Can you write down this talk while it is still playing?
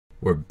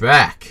We're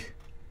back.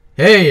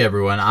 Hey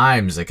everyone,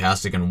 I'm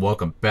Zachostic and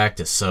welcome back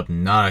to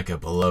Subnautica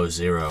Below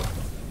Zero.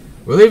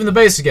 We're leaving the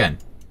base again.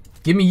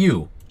 Give me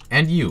you.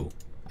 And you.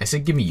 I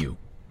said give me you.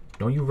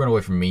 Don't you run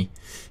away from me.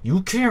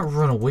 You can't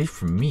run away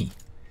from me.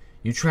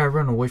 You try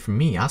running away from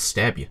me, I'll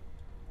stab you.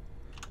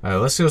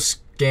 Alright, let's go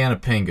scan a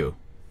pingu.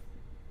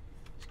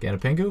 Scan a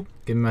pingu?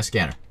 Give me my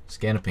scanner.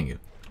 Scan a pingu.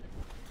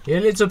 Yeah,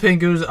 little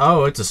pingus.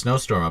 Oh, it's a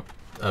snowstorm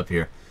up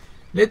here.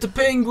 Little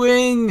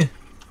penguin!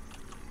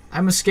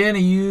 I'm a scanner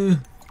you.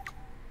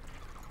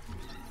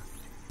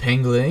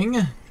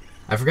 Pingling.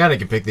 I forgot I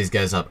could pick these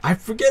guys up. I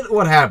forget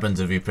what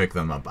happens if you pick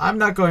them up. I'm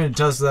not going to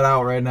test that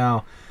out right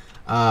now.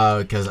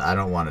 Because I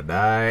don't want to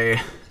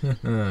die.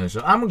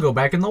 So I'm going to go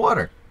back in the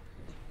water.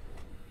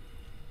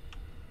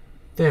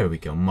 There we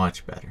go.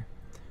 Much better.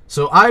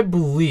 So I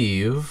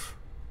believe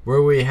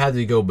where we had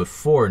to go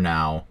before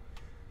now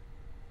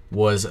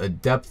was a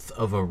depth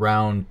of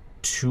around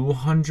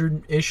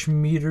 200-ish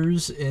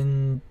meters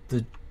in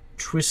the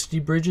Twisty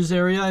Bridges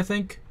area, I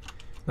think.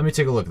 Let me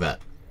take a look at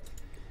that.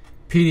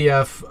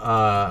 PDF,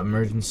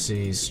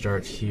 emergency,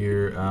 start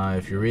here.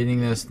 If you're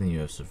reading this, then you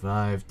have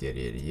survived, yada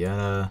yada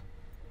yada.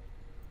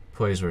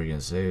 Place where you're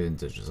gonna save it,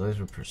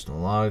 digitalization,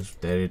 personal logs,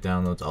 data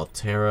downloads,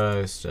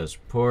 Altera, status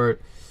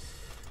report.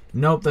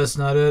 Nope, that's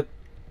not it.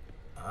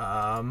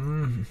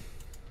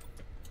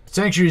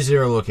 Sanctuary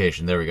Zero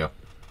location, there we go.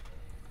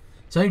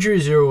 Sanctuary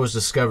Zero was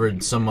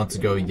discovered some months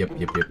ago.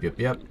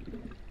 Yep.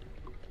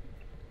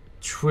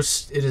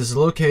 It is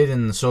located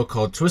in the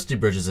so-called Twisty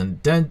Bridges, a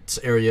dense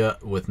area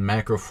with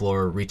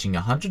macroflora reaching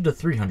 100 to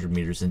 300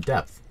 meters in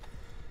depth.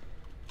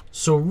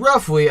 So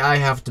roughly, I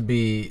have to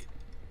be...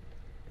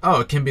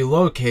 Oh, it can be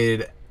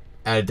located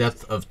at a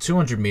depth of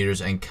 200 meters,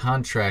 and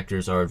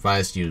contractors are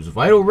advised to use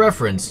vital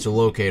reference to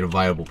locate a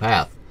viable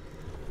path.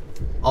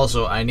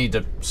 Also, I need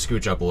to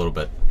scooch up a little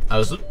bit. I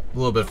was a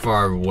little bit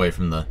far away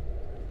from the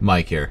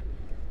mic here.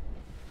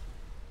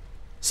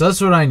 So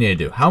that's what I need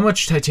to do. How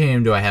much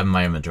titanium do I have in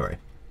my inventory?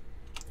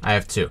 I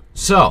have 2.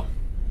 So,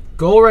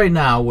 goal right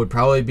now would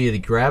probably be to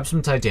grab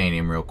some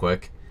titanium real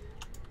quick.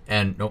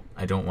 And, nope,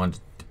 I don't want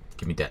to...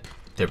 Give me that.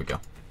 There we go.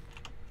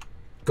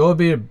 Goal would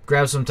be to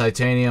grab some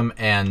titanium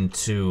and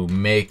to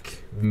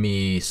make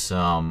me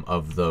some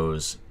of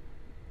those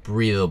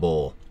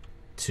breathable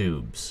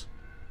tubes.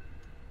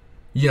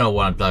 You know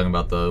what I'm talking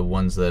about, the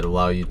ones that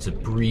allow you to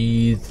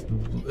breathe.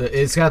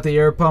 It's got the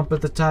air pump at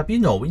the top. You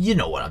know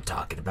what I'm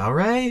talking about,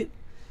 right?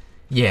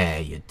 Yeah,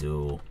 you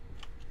do.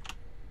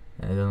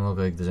 It doesn't look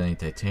like there's any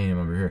titanium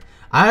over here.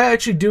 I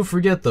actually do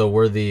forget though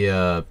where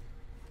that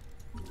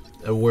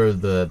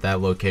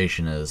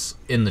location is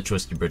in the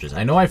Twisty Bridges.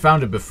 I know I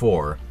found it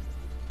before.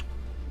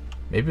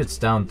 Maybe it's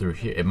down through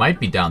here. It might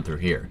be down through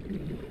here.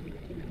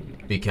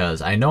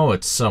 Because I know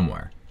it's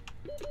somewhere.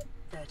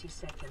 30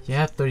 seconds.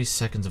 Yeah, 30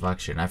 seconds of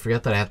oxygen. I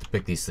forgot that I have to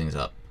pick these things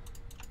up.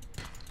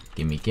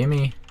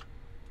 Gimme.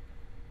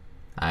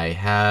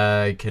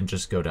 I can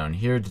just go down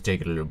here to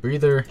take a little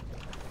breather.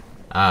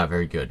 Ah,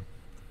 very good.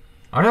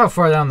 I wonder how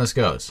far down this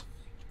goes.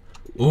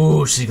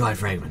 Ooh, sea glide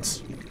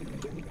fragments.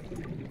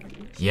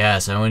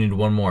 Yes, I only need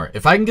one more.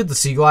 If I can get the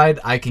sea glide,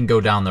 I can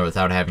go down there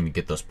without having to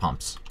get those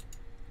pumps.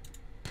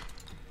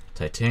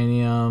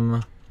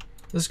 Titanium.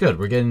 This is good.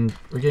 We're getting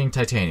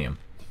titanium.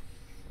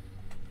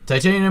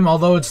 Titanium,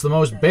 although it's the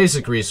most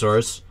basic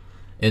resource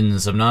in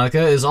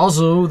Subnautica, is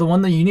also the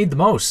one that you need the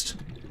most.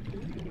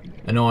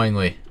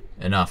 Annoyingly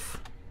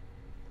enough.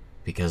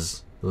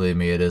 Because, believe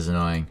me, it is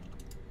annoying.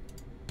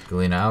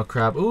 Galena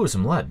outcrop. Ooh,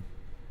 some lead.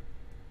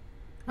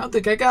 I don't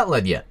think I got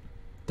lead yet.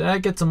 Did I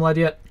get some lead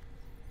yet?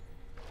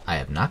 I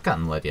have not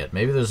gotten lead yet.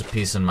 Maybe there's a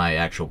piece in my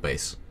actual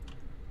base.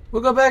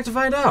 We'll go back to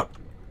find out.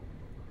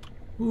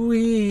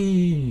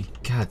 Whee!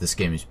 God, this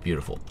game is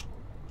beautiful.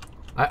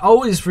 I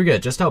always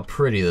forget just how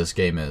pretty this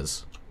game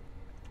is.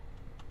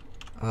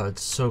 Oh,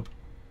 it's so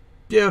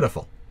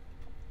beautiful.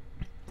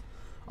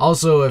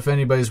 Also, if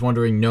anybody's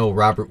wondering, no,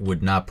 Robert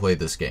would not play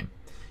this game.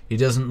 He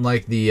doesn't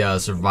like the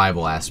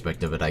survival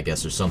aspect of it, I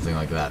guess, or something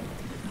like that.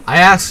 I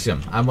asked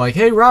him. I'm like,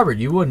 hey, Robert,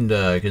 you wouldn't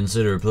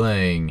consider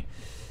playing...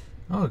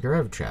 Oh,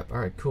 Gravity Trap.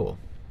 Alright, cool.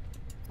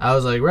 I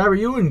was like, Robert,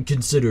 you wouldn't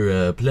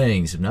consider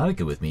playing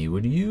Subnautica with me,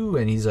 would you?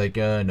 And he's like,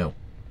 no.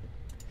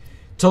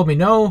 Told me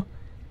no,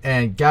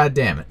 and god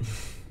damn it.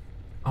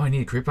 Oh, I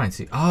need a creepvine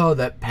seed. Oh,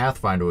 that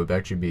Pathfinder would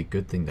actually be a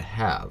good thing to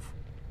have.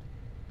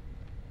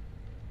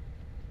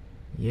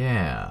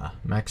 Yeah,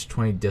 max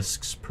 20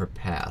 discs per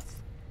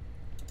path.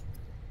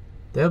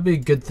 That'll be a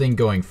good thing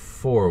going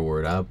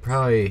forward. I'll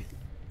probably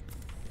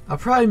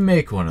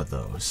make one of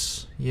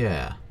those.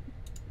 Yeah.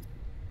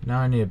 Now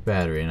I need a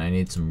battery, and I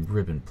need some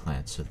ribbon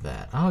plants for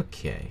that.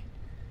 Okay.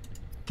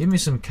 Give me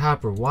some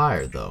copper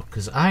wire, though,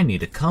 because I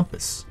need a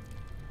compass.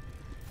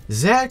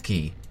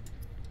 Zachy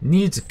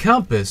needs a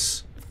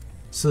compass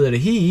so that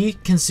he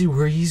can see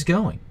where he's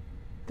going.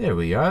 There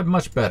we are.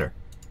 Much better.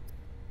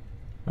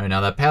 Alright,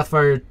 now that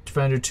Pathfinder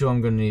 2,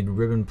 I'm going to need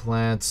ribbon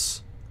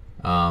plants.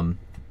 I'm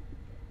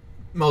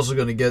also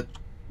going to get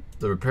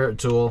the repair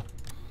tool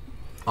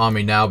on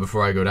me now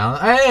before I go down.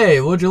 Hey,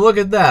 would you look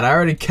at that? I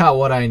already got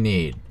what I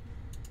need.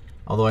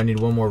 Although I need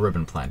one more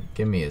ribbon plant.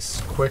 Give me a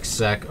quick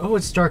sec. Oh,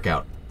 it's dark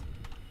out.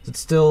 Is it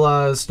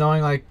still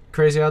snowing like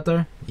crazy out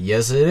there?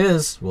 Yes, it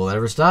is. Will it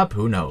ever stop?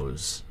 Who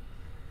knows?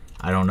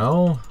 I don't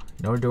know,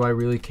 nor do I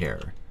really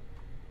care.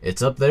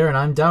 It's up there and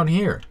I'm down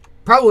here.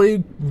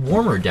 Probably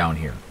warmer down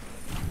here.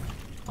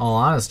 All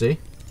honesty.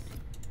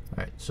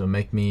 Alright, so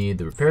make me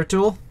the repair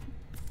tool.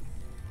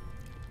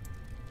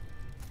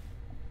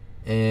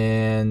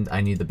 And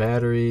I need the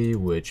battery,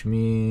 which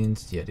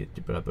means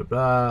blah blah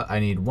blah. I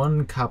need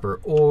 1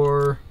 copper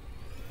ore.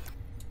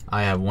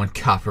 I have 1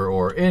 copper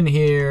ore in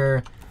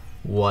here.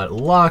 What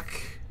luck?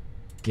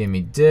 Give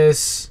me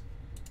this.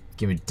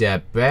 Give me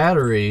that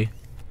battery.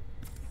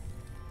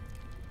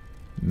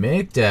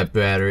 Make that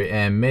battery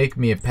and make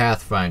me a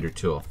pathfinder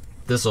tool.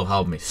 This'll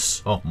help me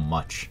so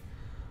much.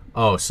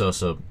 Oh,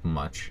 so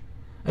much.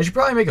 I should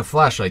probably make a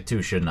flashlight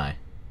too, shouldn't I?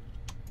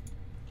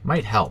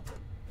 Might help.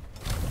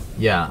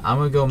 Yeah, I'm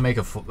gonna go make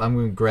a.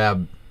 I'm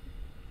gonna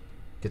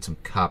get some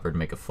copper to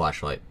make a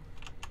flashlight.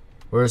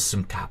 Where's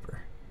some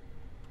copper?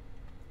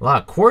 A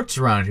lot of quartz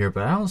around here,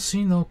 but I don't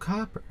see no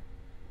copper.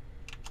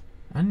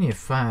 I need to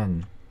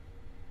find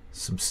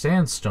some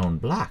sandstone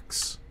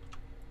blocks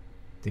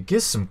to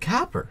get some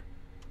copper.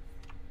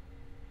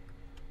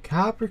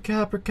 Copper,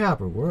 copper,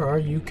 copper. Where are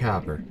you,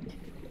 copper?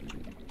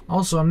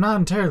 Also, I'm not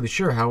entirely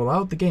sure how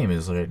loud the game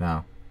is right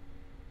now.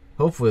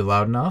 Hopefully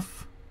loud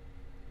enough.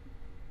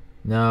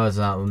 No, it's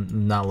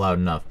not loud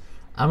enough.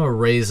 I'm gonna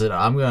raise it.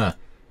 I'm gonna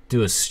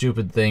do a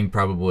stupid thing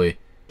probably.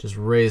 Just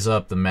raise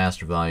up the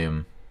master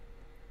volume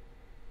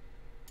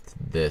to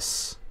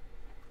this.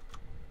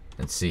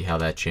 And see how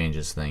that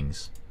changes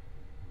things.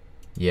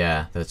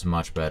 Yeah, that's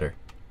much better.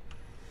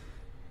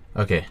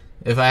 Okay,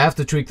 if I have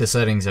to tweak the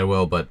settings, I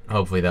will, but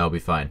hopefully that'll be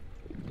fine.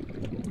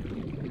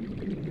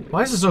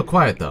 Why is it so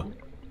quiet, though?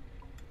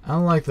 I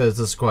don't like that it's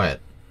this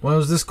quiet. When it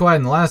was this quiet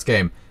in the last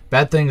game,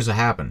 bad things would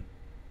happen.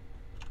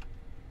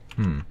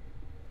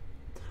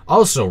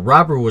 Also,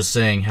 Robert was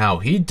saying how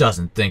he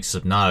doesn't think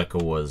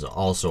Subnautica was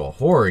also a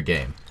horror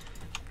game.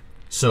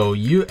 So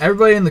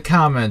everybody in the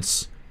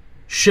comments,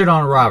 shit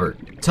on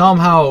Robert. Tell him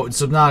how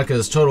Subnautica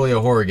is totally a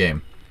horror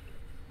game.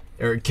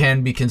 Or it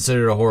can be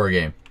considered a horror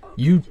game.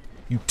 You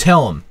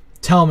tell him.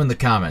 Tell him in the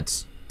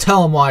comments.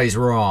 Tell him why he's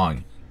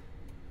wrong.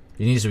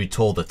 He needs to be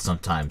told it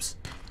sometimes.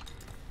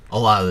 A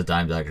lot of the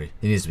times, actually.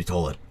 He needs to be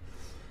told it.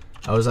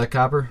 Oh, was that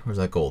copper? Or was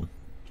that gold?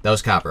 That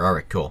was copper.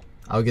 Alright, cool.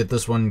 I'll get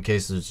this one in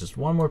case there's just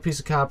one more piece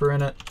of copper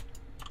in it.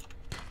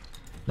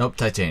 Nope,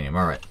 titanium.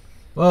 Alright.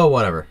 Well,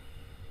 whatever.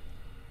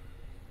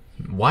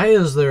 Why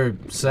is there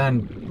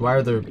sand? Why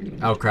are there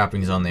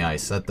outcroppings on the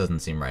ice? That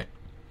doesn't seem right.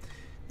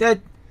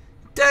 That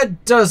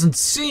doesn't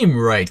seem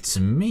right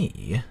to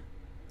me.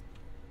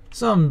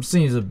 Something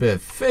seems a bit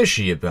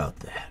fishy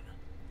about that.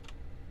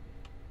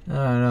 I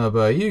don't know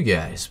about you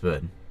guys,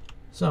 but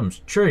something's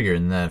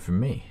triggering that for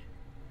me.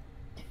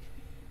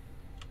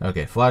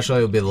 Okay,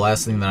 flashlight will be the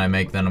last thing that I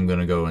make, then I'm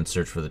gonna go and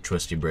search for the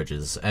twisty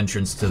bridges.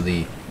 Entrance to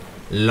the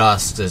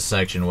lost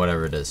section,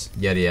 whatever it is.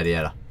 Yada yada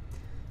yada.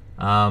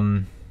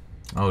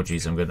 Oh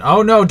jeez, I'm good.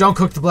 Oh no, don't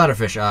cook the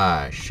bladderfish!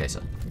 Ah,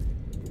 scheiße.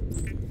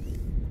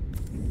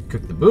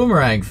 Cook the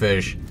boomerang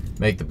fish,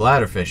 make the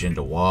bladderfish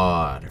into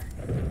water.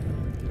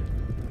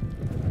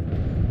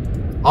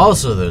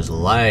 Also, there's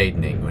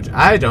lightning, which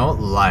I don't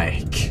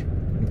like.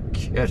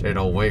 Get it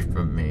away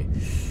from me.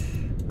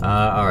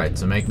 Alright,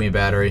 so make me a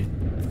battery.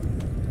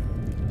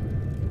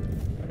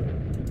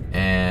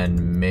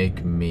 And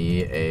make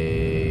me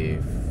a...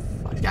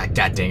 God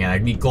dang it, I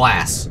need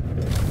glass.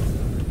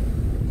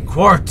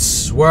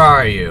 Quartz, where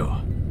are you?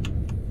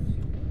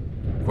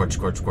 Quartz,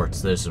 quartz, quartz.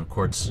 There's some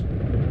quartz.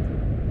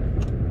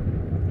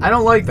 I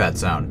don't like that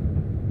sound.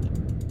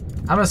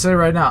 I'm gonna say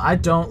right now, I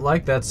don't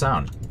like that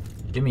sound.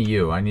 Give me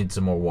you. I need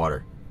some more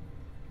water.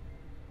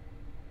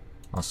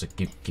 Also,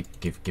 give.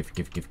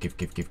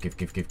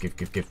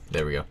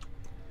 There we go.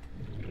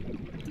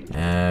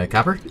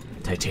 Copper?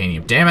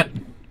 Titanium. Damn it!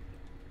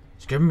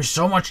 It's giving me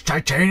so much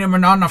titanium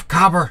and not enough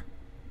copper.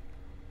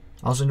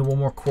 I also need one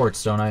more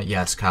quartz, don't I?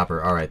 Yes,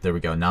 copper. Alright, there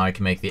we go. Now I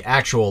can make the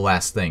actual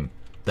last thing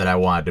that I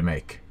wanted to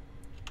make.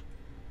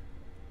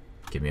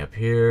 Get me up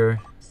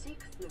here.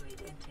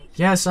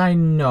 Yes, I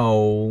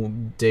know.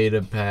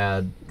 Data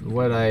pad.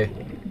 What I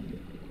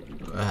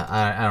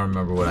don't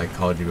remember what I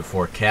called you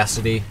before.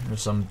 Cassidy or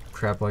some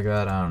crap like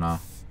that. I don't know.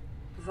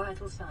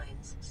 Vital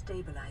signs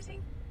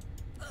stabilizing.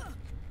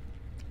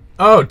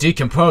 Oh,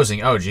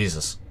 decomposing. Oh,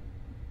 Jesus.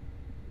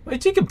 Wait,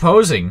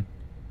 decomposing?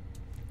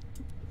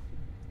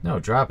 No,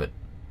 drop it.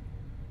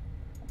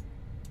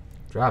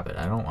 Drop it.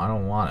 I don't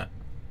want it.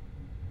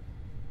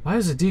 Why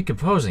is it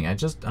decomposing?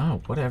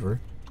 Oh,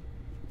 whatever.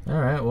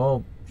 Alright,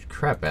 well,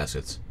 crap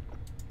baskets.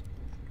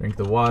 Drink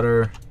the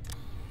water.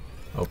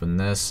 Open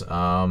this.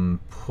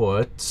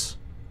 Put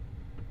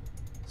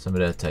some of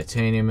that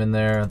titanium in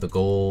there. The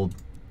gold.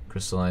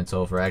 Crystalline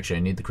sulfur. Actually,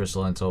 I need the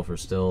crystalline sulfur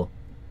still.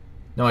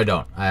 No, I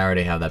don't. I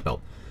already have that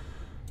belt.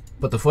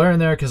 Put the flare in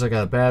there because I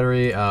got a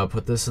battery.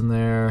 Put this in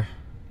there.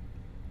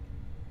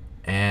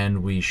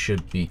 And we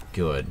should be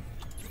good.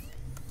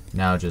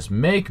 Now just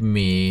make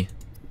me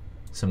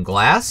some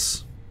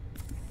glass.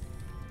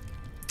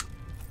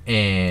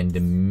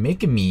 And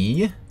make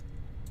me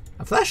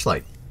a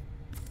flashlight.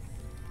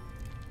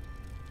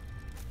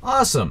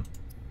 Awesome.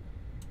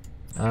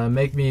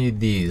 Make me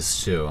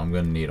these too. I'm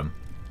gonna need them.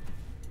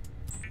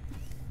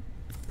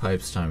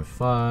 Pipes times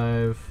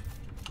 5.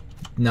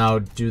 Now,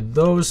 do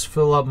those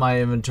fill up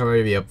my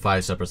inventory? Yep,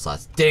 5 separate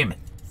slots. Damn it!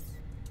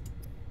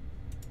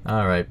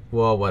 Alright,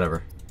 well,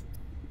 whatever.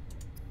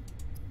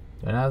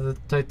 Do I have the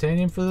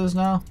titanium for this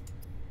now?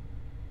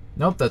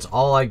 Nope, that's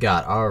all I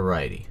got.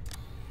 Alrighty.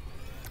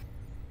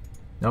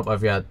 Nope,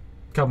 I've got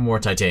a couple more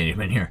titanium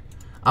in here.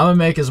 I'm gonna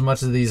make as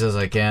much of these as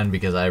I can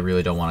because I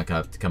really don't want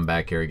to come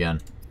back here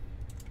again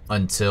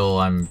until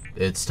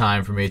it's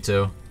time for me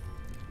to.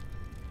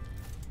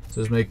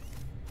 So let's make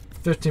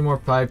 15 more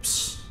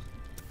pipes.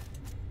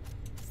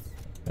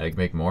 I can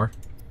make more.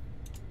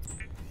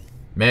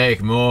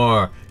 Make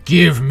more!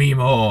 Give me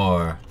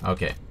more!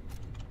 Okay.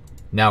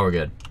 Now we're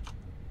good.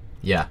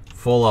 Yeah,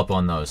 full up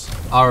on those.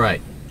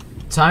 Alright.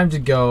 Time to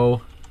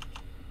go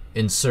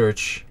in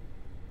search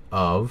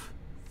of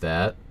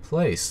that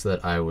place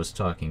that I was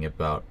talking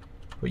about.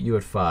 Put you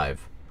at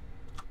 5.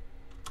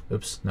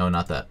 Oops, no,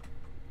 not that.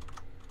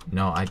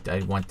 No,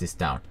 I want this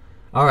down.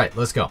 Alright,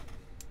 let's go.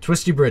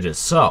 Twisty bridges.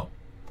 So,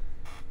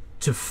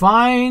 to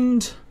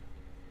find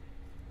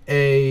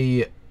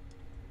a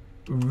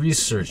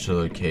research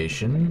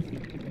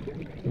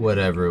location,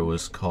 whatever it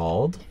was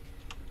called,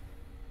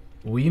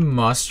 we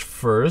must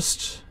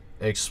first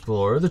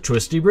explore the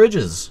twisty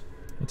bridges.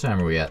 What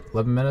time are we at?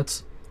 11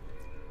 minutes?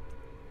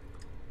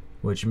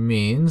 Which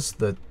means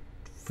that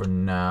for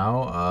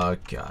now,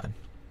 God.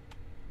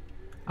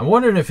 I'm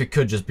wondering if it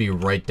could just be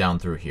right down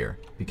through here,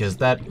 because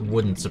that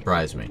wouldn't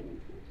surprise me.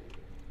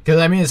 Because,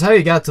 I mean, it's how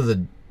you got to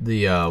the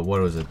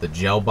what was it, the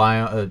gel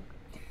biome,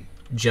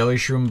 jelly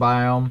shroom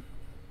biome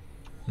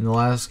in the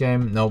last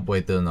game? Nope,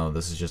 wait, no,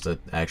 this is just an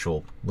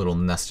actual little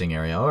nesting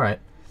area. Alright.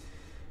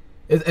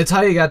 It's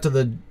how you got to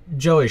the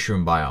jelly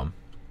shroom biome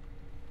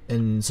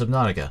in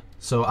Subnautica.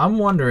 So I'm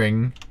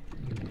wondering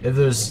if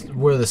there's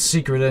where the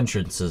secret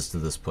entrance is to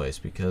this place,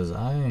 because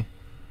I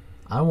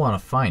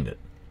want to find it.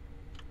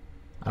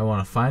 I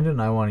want to find it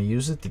and I want to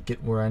use it to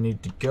get where I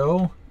need to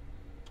go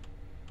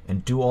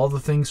and do all the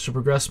things to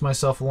progress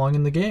myself along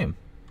in the game.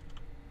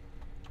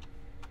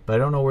 But I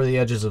don't know where the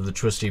edges of the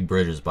twisty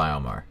bridges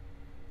biome are.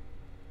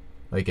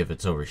 Like if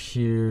it's over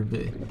here.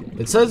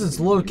 It says it's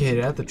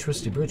located at the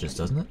twisty bridges,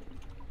 doesn't it?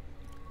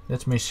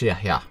 Let me see.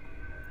 Yeah.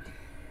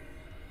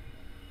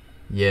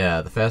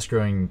 Yeah, the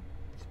fast-growing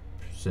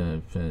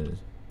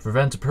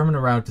prevents a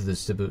permanent route to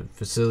this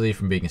facility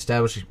from being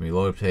established. It can be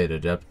located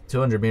at depth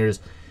 200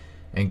 meters,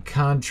 and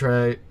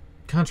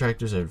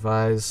contractors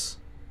advise.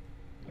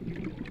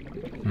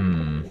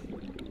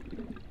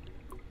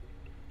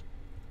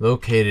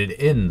 Located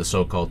in the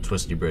so-called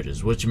twisty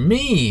bridges, which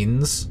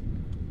means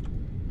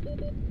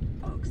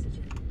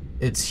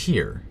it's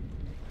here.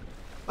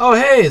 Oh,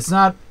 hey, it's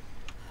not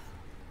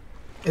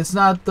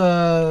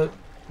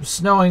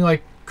snowing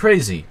like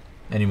crazy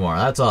anymore.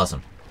 That's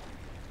awesome.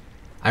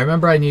 I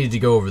remember I needed to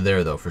go over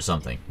there though for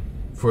something,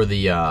 for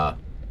the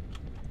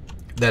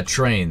that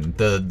train,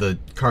 the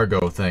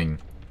cargo thing,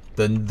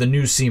 the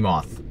new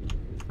Seamoth,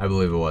 I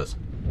believe it was.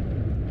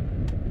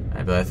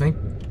 But I think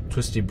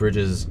twisty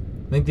bridges.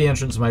 I think the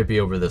entrance might be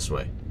over this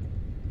way,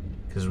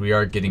 because we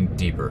are getting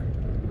deeper.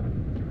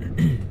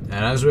 And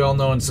as we all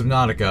know in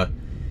Subnautica,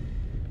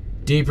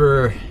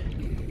 deeper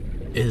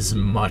is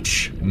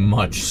much,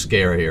 much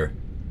scarier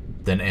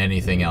than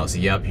anything else.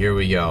 Yep, here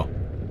we go.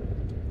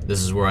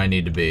 This is where I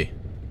need to be.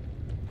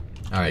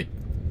 Alright.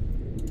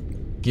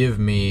 Give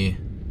me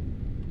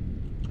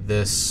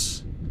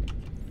this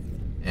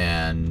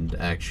and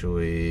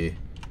actually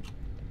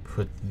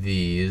put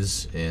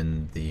these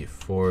in the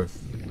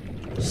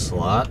 4th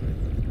slot.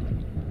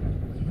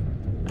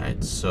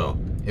 Alright, so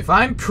if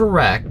I'm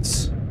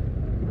correct,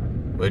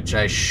 which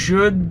I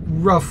should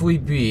roughly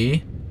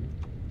be,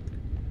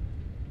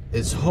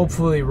 it's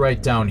hopefully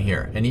right down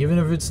here. And even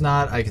if it's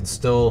not, I can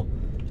still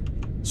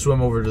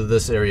swim over to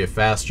this area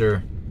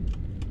faster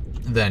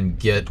than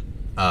get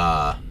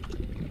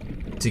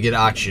to get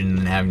oxygen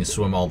and having to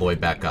swim all the way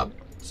back up.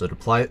 So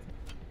deploy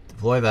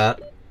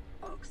that.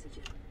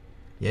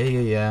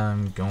 Yeah,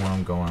 I'm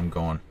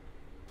going.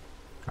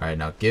 Alright,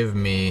 now give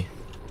me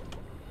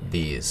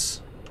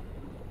these.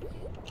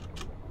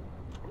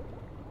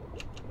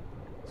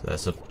 So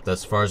that's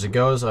as far as it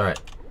goes. Alright.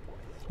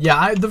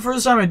 Yeah, the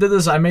first time I did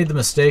this, I made the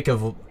mistake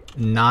of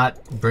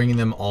not bringing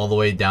them all the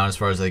way down as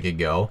far as they could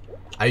go.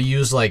 I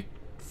used like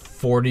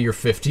 40 or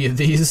 50 of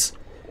these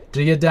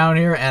to get down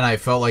here, and I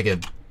felt like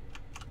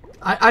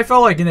I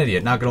felt like an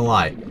idiot, not gonna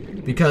lie.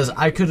 Because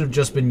I could have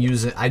just been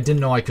using... I didn't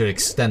know I could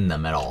extend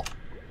them at all.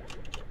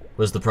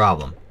 Was the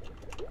problem.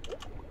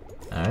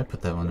 Alright,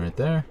 put that one right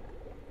there.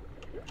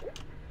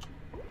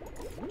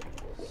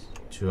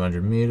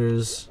 200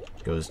 meters.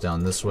 Goes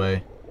down this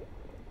way.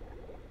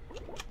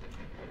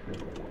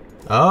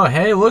 Oh,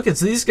 hey, look,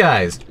 it's these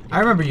guys. I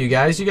remember you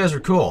guys. You guys were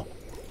cool.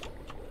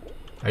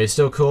 Are you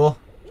still cool?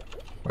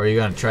 Or are you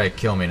gonna try to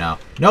kill me now?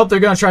 Nope, they're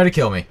gonna try to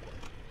kill me.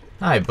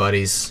 Hi,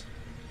 buddies.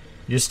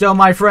 You're still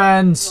my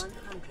friends!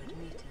 100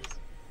 meters.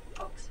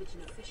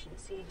 Oxygen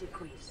efficiency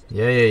decreased.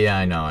 Yeah,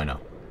 I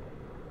know.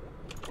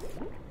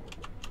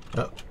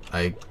 Oh,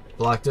 I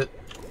blocked it.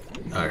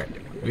 Alright.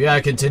 We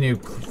gotta continue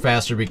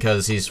faster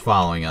because he's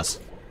following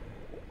us.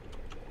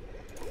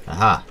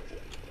 Aha.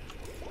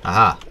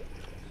 Aha.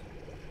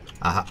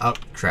 Oh,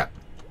 crap.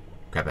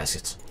 Crap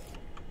baskets.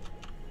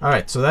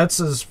 Alright, so that's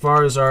as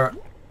far as our...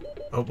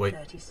 Oh, wait.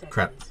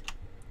 Crap.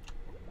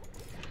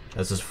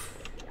 That's as...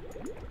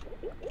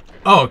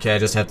 Oh, okay, I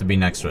just have to be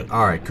next to it.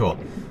 Alright, cool.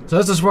 So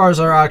that's as far as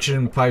our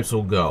oxygen pipes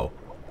will go.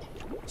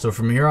 So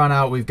from here on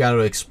out, we've got to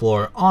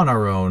explore on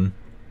our own,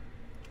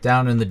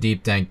 down in the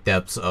deep, dank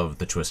depths of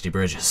the twisty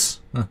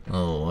bridges.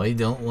 Oh, I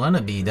don't want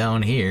to be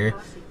down here.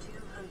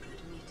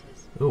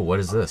 Ooh, what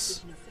is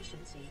this?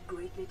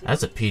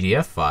 That's a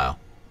PDF file.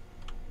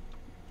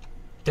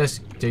 That's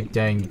dig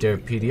dang their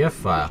PDF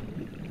file.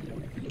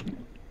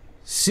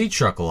 Sea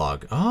truck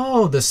log.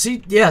 Oh, the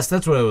sea. Yes,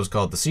 that's what it was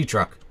called. The sea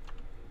truck.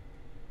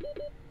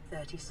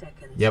 30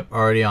 seconds. Yep,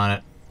 already on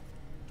it.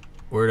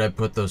 Where did I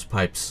put those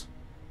pipes?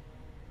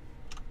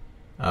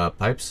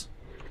 Pipes?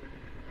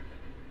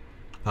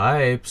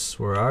 Pipes,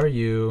 where are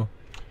you?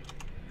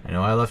 I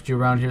know I left you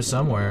around here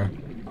somewhere.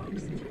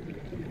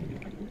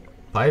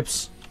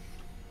 Pipes?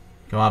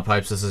 Come on,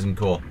 pipes, this isn't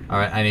cool.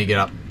 Alright, I need to get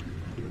up.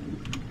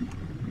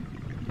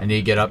 I need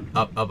to get up.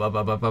 Up.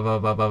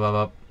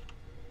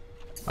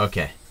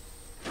 Okay.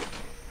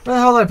 Where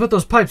the hell did I put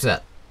those pipes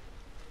at?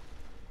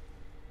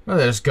 Oh,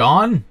 they're just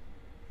gone?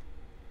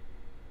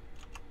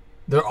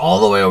 They're all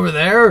the way over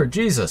there?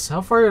 Jesus,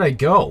 how far did I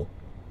go?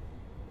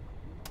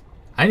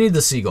 I need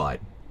the sea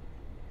glide.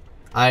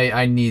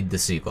 I need the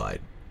sea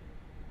glide.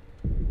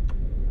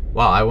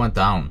 Wow, I went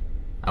down.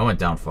 I went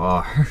down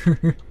far.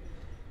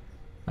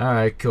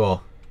 Alright,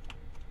 cool.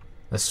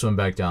 Let's swim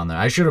back down there.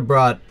 I should have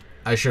brought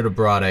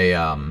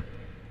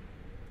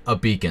a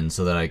beacon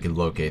so that I could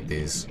locate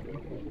these.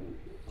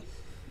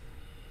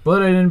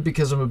 But I didn't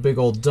because I'm a big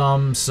old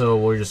dumb, so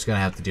we're just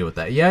gonna have to deal with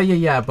that.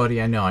 Yeah, buddy,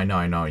 I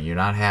know. You're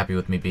not happy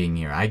with me being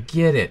here. I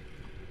get it.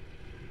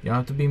 You don't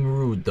have to be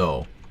rude,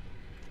 though.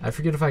 I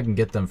forget if I can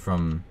get them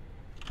from...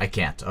 I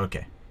can't.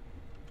 Okay.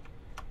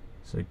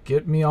 So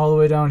get me all the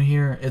way down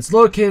here. It's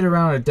located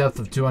around a depth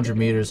of 200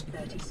 meters,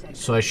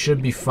 so I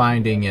should be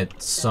finding it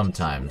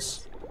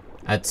sometimes.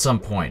 At some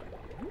point.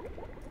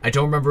 I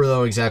don't remember,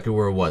 though, exactly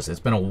where it was. It's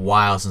been a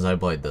while since I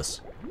played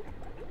this.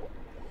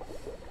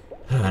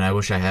 And I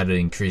wish I had an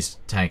increased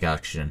tank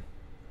oxygen.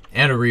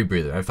 And a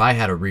rebreather. If I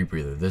had a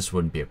rebreather, this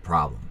wouldn't be a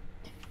problem.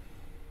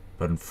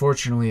 But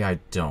unfortunately, I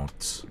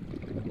don't.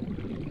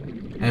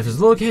 And if it's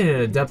located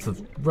at a depth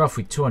of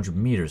roughly 200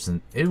 meters,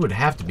 then it would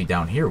have to be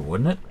down here,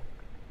 wouldn't it?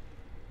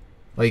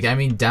 Like, I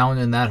mean, down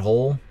in that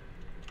hole?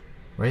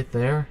 Right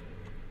there?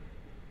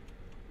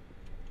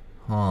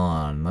 Hold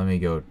on, let me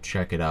go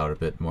check it out a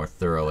bit more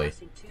thoroughly.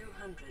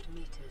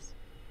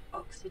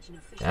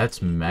 That's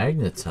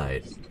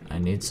magnetite. I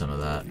need some of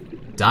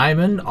that.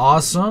 Diamond,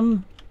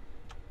 awesome.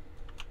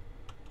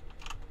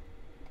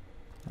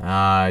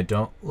 I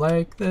don't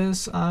like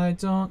this. I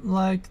don't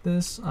like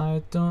this.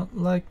 I don't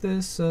like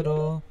this at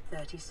all.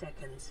 30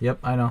 seconds. Yep,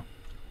 I know.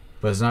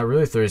 But it's not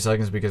really 30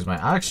 seconds because my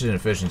oxygen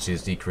efficiency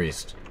is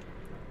decreased.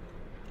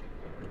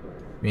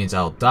 Means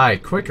I'll die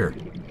quicker.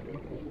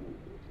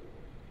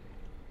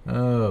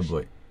 Oh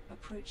boy.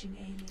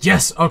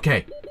 Yes,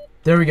 okay.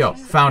 There we go.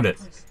 Found it.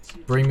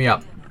 Bring me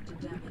up.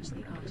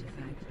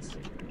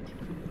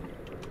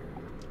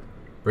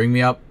 Bring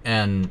me up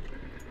and...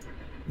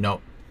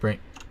 No.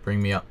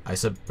 Bring me up. I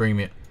said bring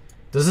me up.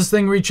 Does this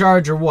thing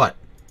recharge or what?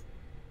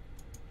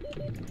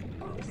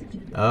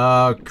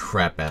 Oh,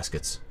 crap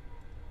baskets.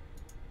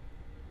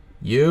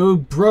 You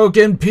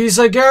broken piece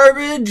of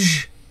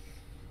garbage!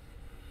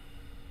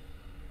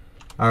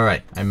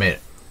 Alright, I made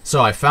it.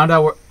 So I found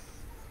out where...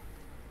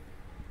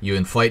 You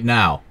inflate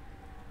now.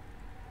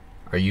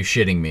 Are you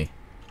shitting me?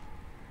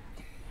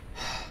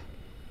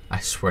 I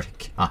swear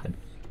to God.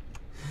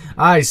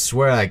 I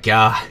swear to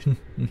God.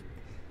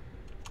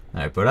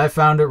 Alright, but I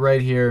found it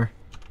right here.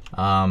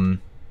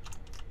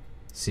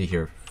 See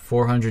here.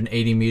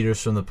 480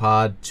 meters from the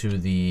pod to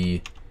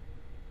the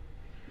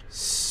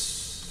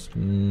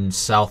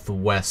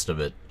southwest of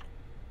it.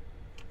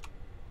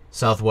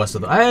 Southwest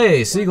of the...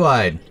 Hey! Sea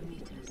glide!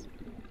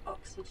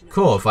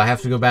 Cool, if I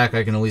have to go back,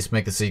 I can at least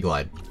make the sea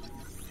glide.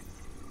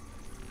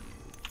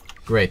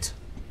 Great.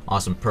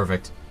 Awesome,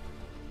 perfect.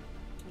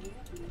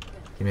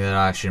 Give me that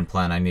oxygen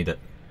plant, I need it.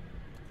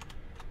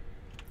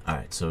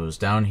 Alright, so it was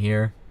down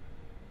here.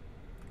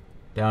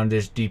 Down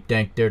this deep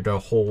dank there, the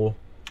hole.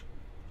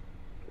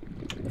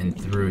 And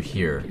through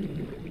here.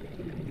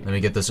 Let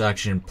me get this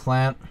oxygen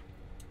plant.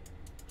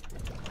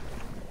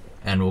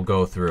 And we'll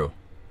go through.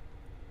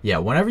 Yeah,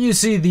 whenever you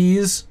see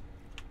these,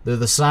 they're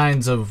the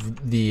signs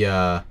of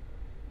the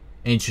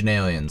ancient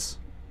aliens.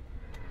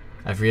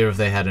 I forget if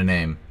they had a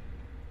name.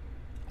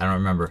 I don't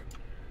remember.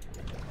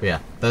 But yeah,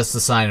 that's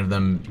the sign of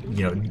them,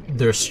 you know,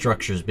 their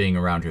structures being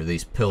around here,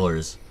 these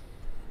pillars.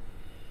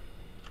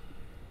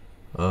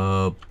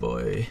 Oh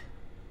boy.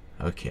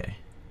 Okay.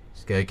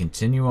 Just gotta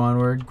continue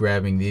onward,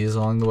 grabbing these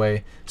along the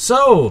way.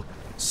 So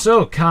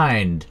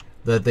kind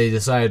that they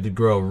decided to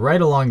grow right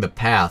along the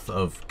path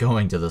of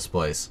going to this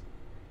place.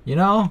 You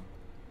know?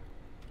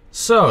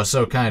 So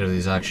kind of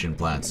these oxygen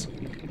plants.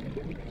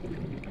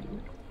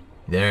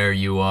 There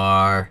you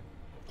are.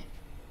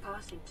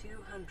 Passing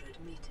 200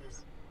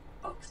 meters.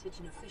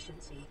 Oxygen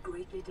efficiency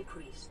greatly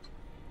decreased.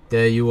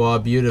 There you are,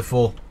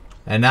 beautiful.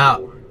 And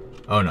now...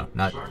 Oh no,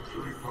 not...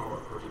 Sanctuary power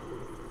critical.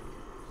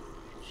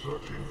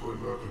 Searching for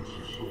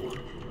emergency storage.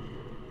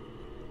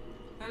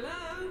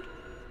 Hello?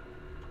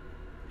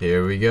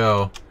 Here we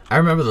go. I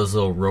remember those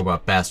little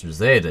robot bastards.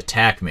 They'd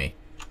attack me.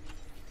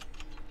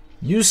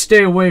 You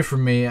stay away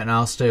from me, and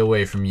I'll stay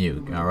away from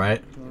you,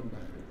 alright?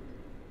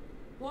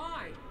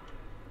 Why?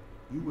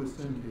 You were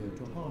sent here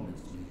to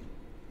harness me.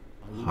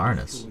 I will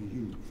Harness? destroy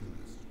you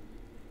first.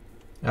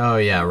 Oh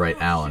yeah, right,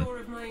 I'm not Alan. sure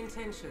of my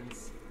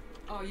intentions.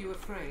 Are you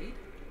afraid?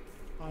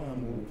 I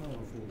am all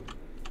powerful.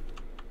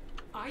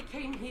 I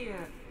came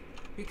here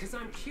because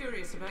I'm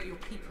curious about your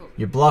people.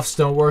 Your bluffs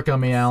don't work on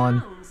me,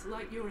 Alan. Sounds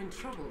like you're in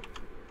trouble.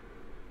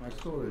 My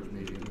storage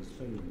medium is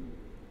failing.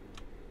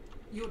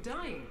 You're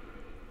dying.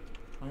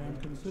 I am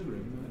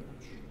considering my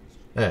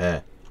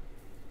options.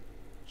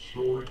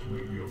 Storage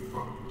medium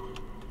found.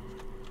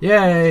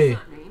 Yay! What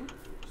does that mean?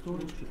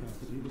 Storage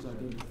capacity was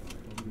identified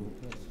on your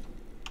person.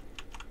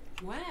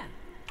 Where?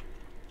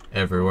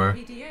 Everywhere.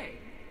 PDA.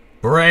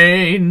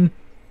 Brain!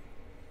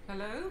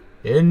 Hello?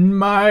 In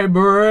my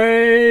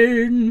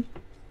brain!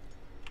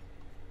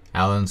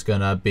 Alan's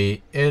gonna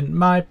be in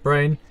my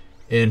brain.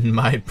 In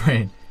my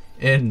brain.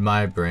 In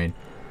my brain.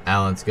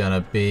 Alan's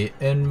gonna be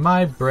in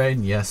my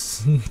brain,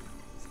 yes.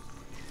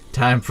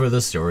 Time for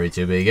the story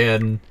to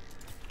begin.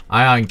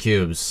 Ion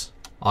cubes.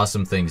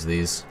 Awesome things,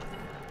 these.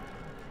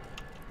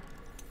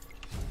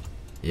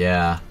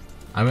 Yeah.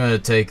 I'm gonna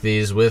take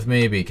these with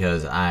me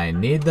because I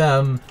need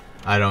them.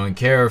 I don't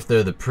care if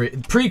they're the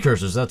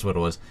precursors, that's what it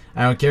was.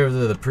 I don't care if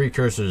they're the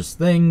precursors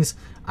things.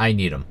 I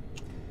need them.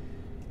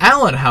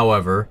 Alan,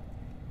 however,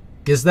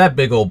 is that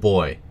big old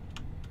boy.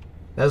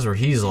 That's where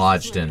he's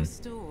lodged in.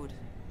 Stored,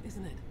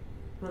 isn't it?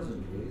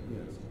 Presently,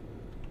 yes.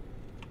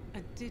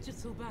 A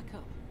digital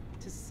backup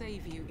to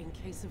save you in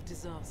case of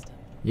disaster.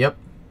 Yep.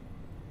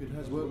 It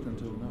has worked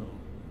until now.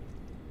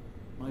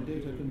 My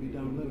data can be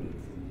downloaded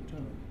from the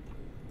terminal.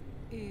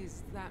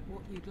 Is that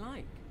what you'd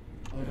like?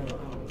 I have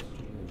hours to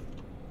live.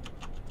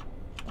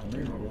 I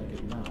may not like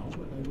it now, but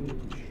I will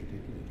appreciate it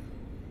later.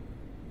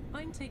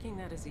 I'm taking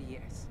that as a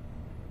yes.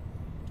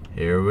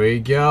 Here we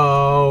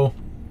go.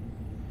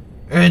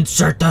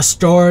 Insert the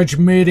storage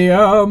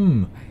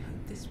medium. I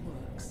hope this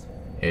works.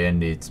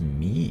 And it's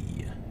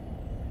me.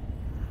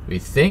 We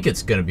think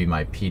it's gonna be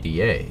my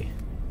PDA.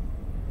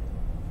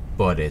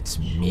 But it's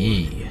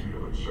me.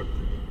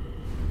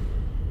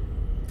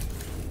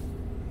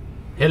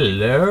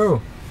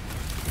 Hello?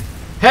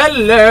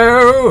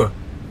 Hello!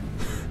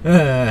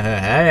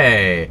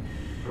 Hey.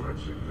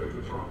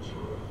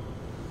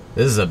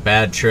 This is a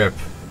bad trip.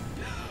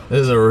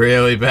 This is a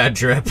really bad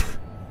trip.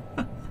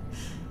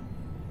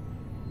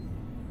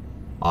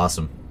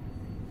 Awesome.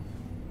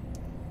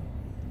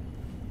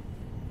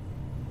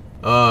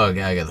 Oh,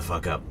 gotta get the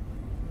fuck up.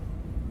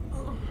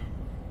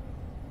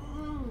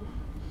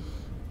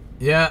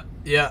 Yeah.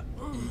 It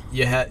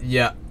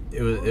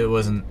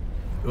wasn't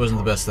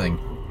the best thing.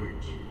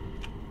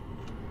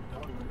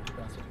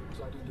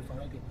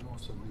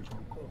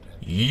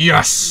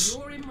 Yes.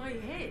 You're in my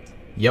head.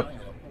 Yep.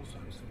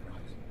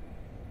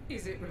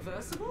 Is it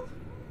reversible?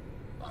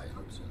 I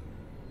hope so.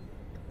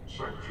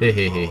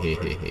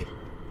 Hehehehehe.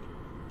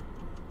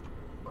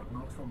 But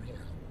not from here.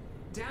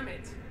 Damn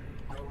it.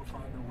 I will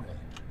find a way.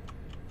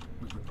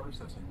 With the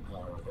processing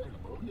power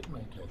available, it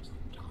may take some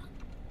time.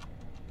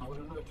 I will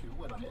alert you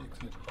when I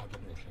exit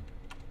hibernation.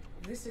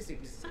 This is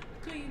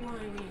exactly why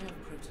we have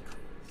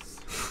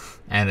protocols.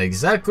 And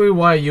exactly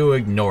why you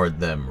ignored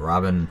them,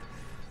 Robin.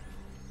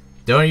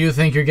 Don't you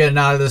think you're getting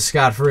out of this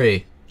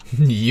scot-free?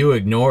 You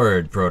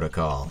ignored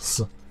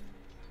protocols.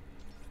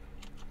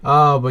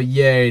 Oh, but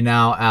yay,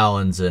 now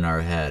Alan's in our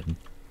head.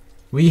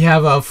 We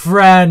have a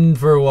friend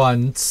for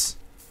once.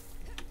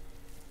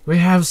 We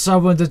have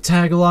someone to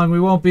tag along. We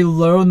won't be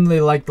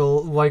lonely like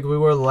we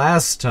were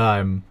last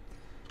time.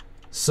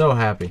 So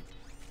happy.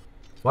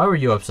 Why were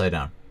you upside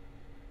down?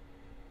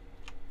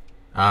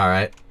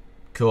 Alright.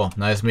 Cool.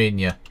 Nice meeting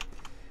you.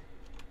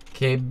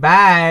 Okay,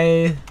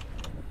 bye.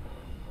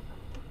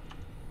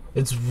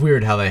 It's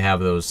weird how they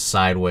have those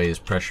sideways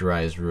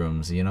pressurized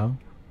rooms, you know?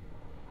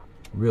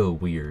 Real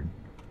weird.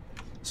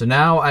 So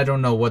now I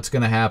don't know what's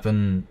going to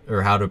happen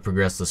or how to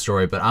progress the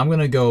story, but I'm going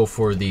to go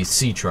for the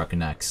sea truck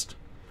next.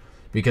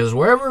 Because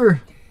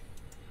wherever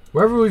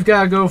we've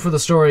got to go for the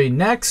story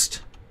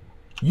next,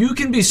 you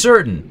can be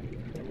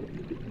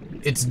certain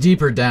it's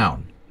deeper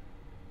down.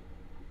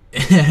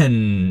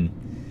 And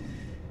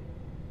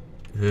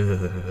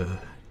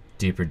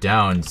deeper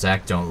down,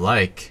 Zach don't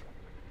like.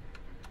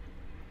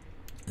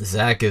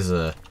 Zach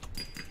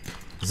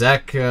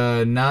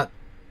not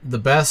the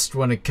best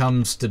when it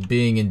comes to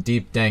being in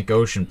deep, dank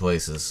ocean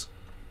places.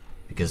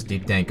 Because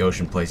deep dank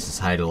ocean places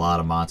hide a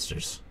lot of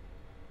monsters.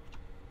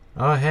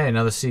 Oh hey,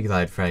 another sea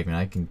glide fragment.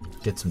 I can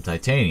get some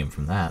titanium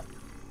from that.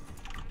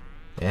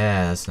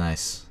 Yeah, that's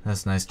nice.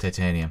 That's nice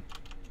titanium.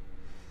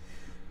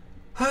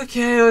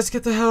 Okay, let's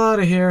get the hell out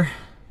of here.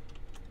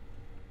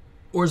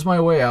 Where's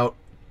my way out?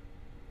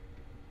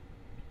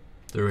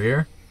 Through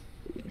here?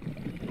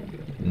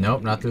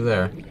 Nope, not through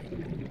there.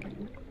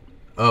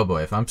 Oh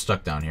boy, if I'm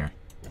stuck down here.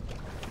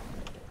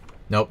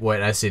 Nope,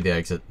 wait, I see the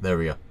exit. There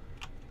we go.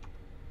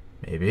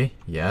 Maybe.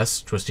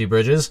 Yes. Twisty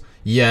bridges.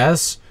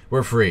 Yes.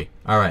 We're free.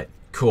 Alright,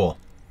 cool.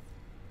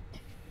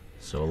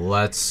 So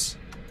let's...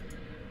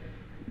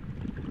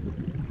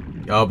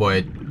 Oh boy,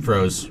 it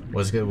froze.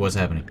 What's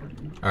happening?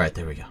 Alright,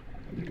 there we go.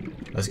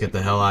 Let's get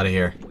the hell out of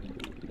here.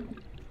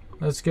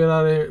 Let's get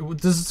out of here.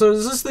 So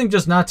does this thing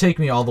just not take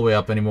me all the way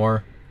up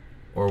anymore?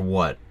 Or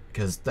what?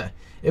 Because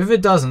if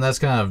it doesn't, that's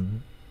kind of...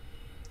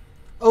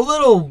 a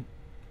little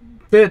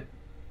bit...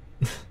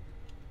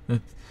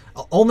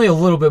 only a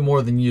little bit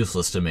more than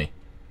useless to me.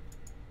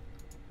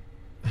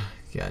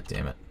 God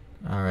damn it.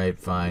 Alright,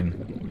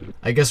 fine.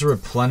 I guess it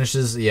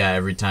replenishes, yeah,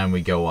 every time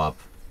we go up.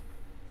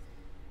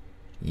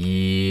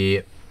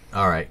 Yeah.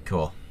 Alright,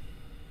 cool.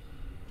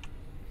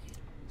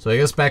 So I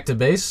guess back to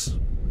base?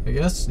 I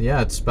guess?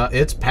 Yeah,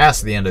 it's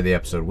past the end of the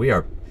episode.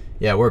 We're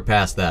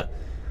past that.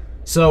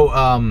 So,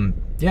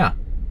 yeah.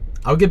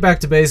 I'll get back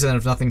to base, and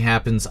if nothing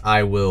happens,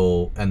 I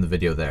will end the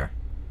video there.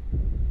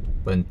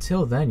 But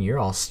until then, you're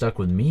all stuck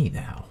with me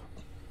now.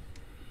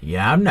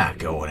 Yeah, I'm not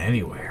going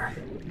anywhere.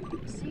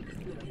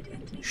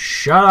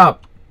 Shut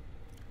up!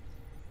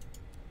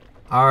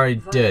 I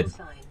already did.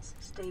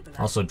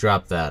 Also,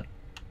 drop that.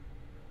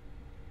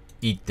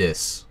 Eat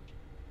this.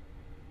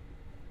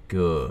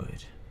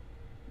 Good.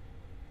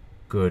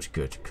 Good.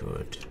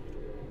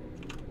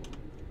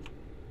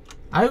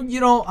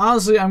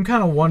 Honestly, I'm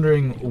kind of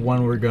wondering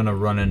when we're gonna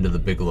run into the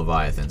big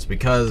leviathans,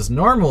 because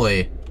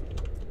normally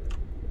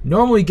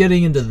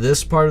getting into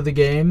this part of the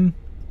game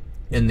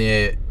in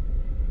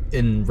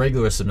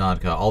regular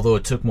Subnautica, although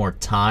it took more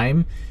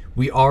time,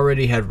 we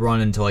already had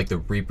run into like the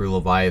Reaper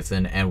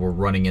Leviathan, and we're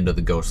running into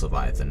the Ghost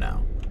Leviathan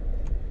now.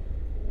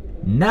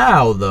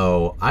 Now,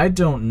 though, I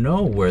don't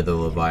know where the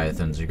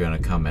Leviathans are gonna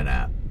come in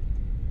at,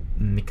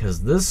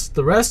 because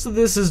the rest of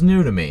this is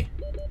new to me.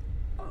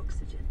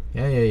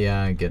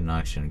 Yeah. Get an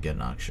auction.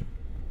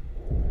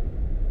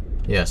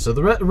 Yeah, so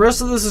the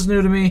rest of this is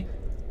new to me.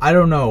 I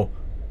don't know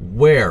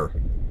where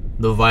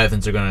the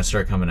Leviathans are gonna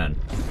start coming in,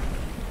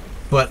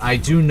 but I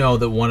do know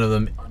that one of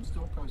them. I'm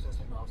still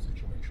processing our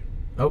situation.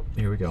 Oh,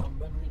 here we go. Some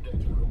memory data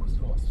was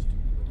lost in the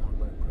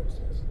download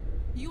process.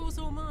 Yours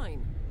or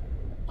mine?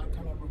 I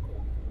cannot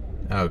recall.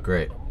 Oh,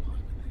 great.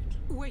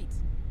 Wait,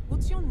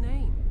 what's your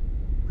name?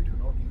 We do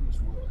not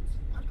use words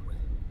that way.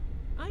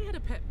 I had a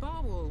pet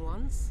barwall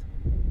once.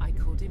 I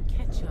called him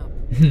Ketchup.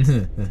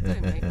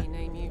 Don't make me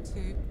name you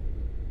too.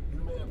 You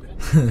may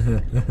append to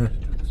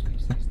the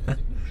species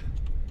designation.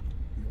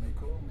 You may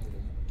call me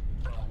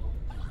Al.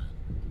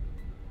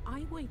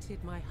 I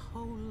waited my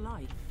whole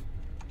life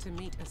to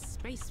meet a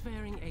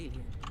spacefaring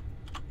alien.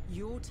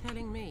 You're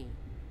telling me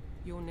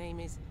your name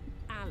is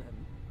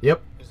Alan?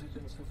 Yep. Is it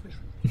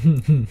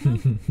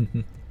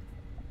insufficient?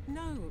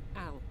 No,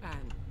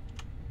 Al-An.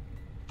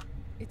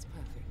 It's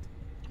perfect.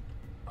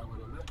 I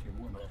will alert you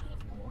when I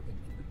have more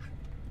information.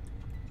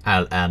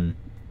 Alan.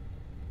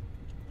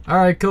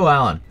 Alright, cool,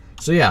 Alan.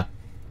 So yeah,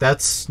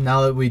 that's,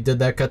 now that we did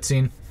that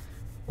cutscene,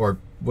 or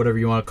whatever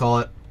you want to call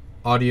it,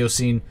 audio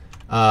scene,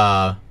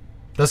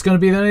 that's going to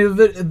be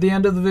the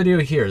end of the video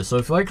here. So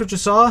if you liked what you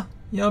saw,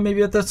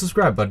 maybe hit that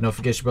subscribe button,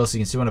 notification bell so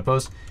you can see when I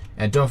post,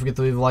 and don't forget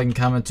to leave a like and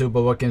comment too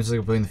about what games I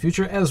can play in the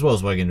future, as well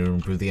as what I can do to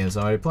improve the games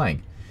I'm already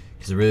playing.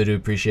 Because I really do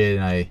appreciate it,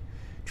 and I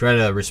try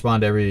to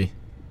respond to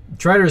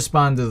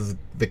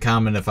the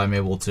comment if I'm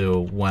able to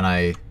when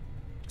I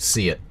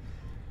see it.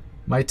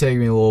 Might take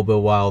me a little bit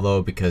while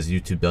though, because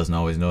YouTube doesn't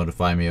always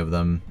notify me of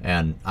them,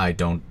 and I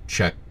don't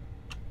check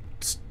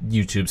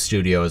YouTube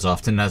Studio as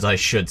often as I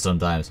should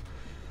sometimes.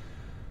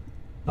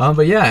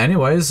 But yeah,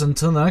 anyways,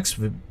 until the next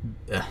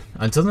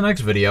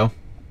video,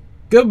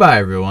 goodbye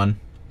everyone.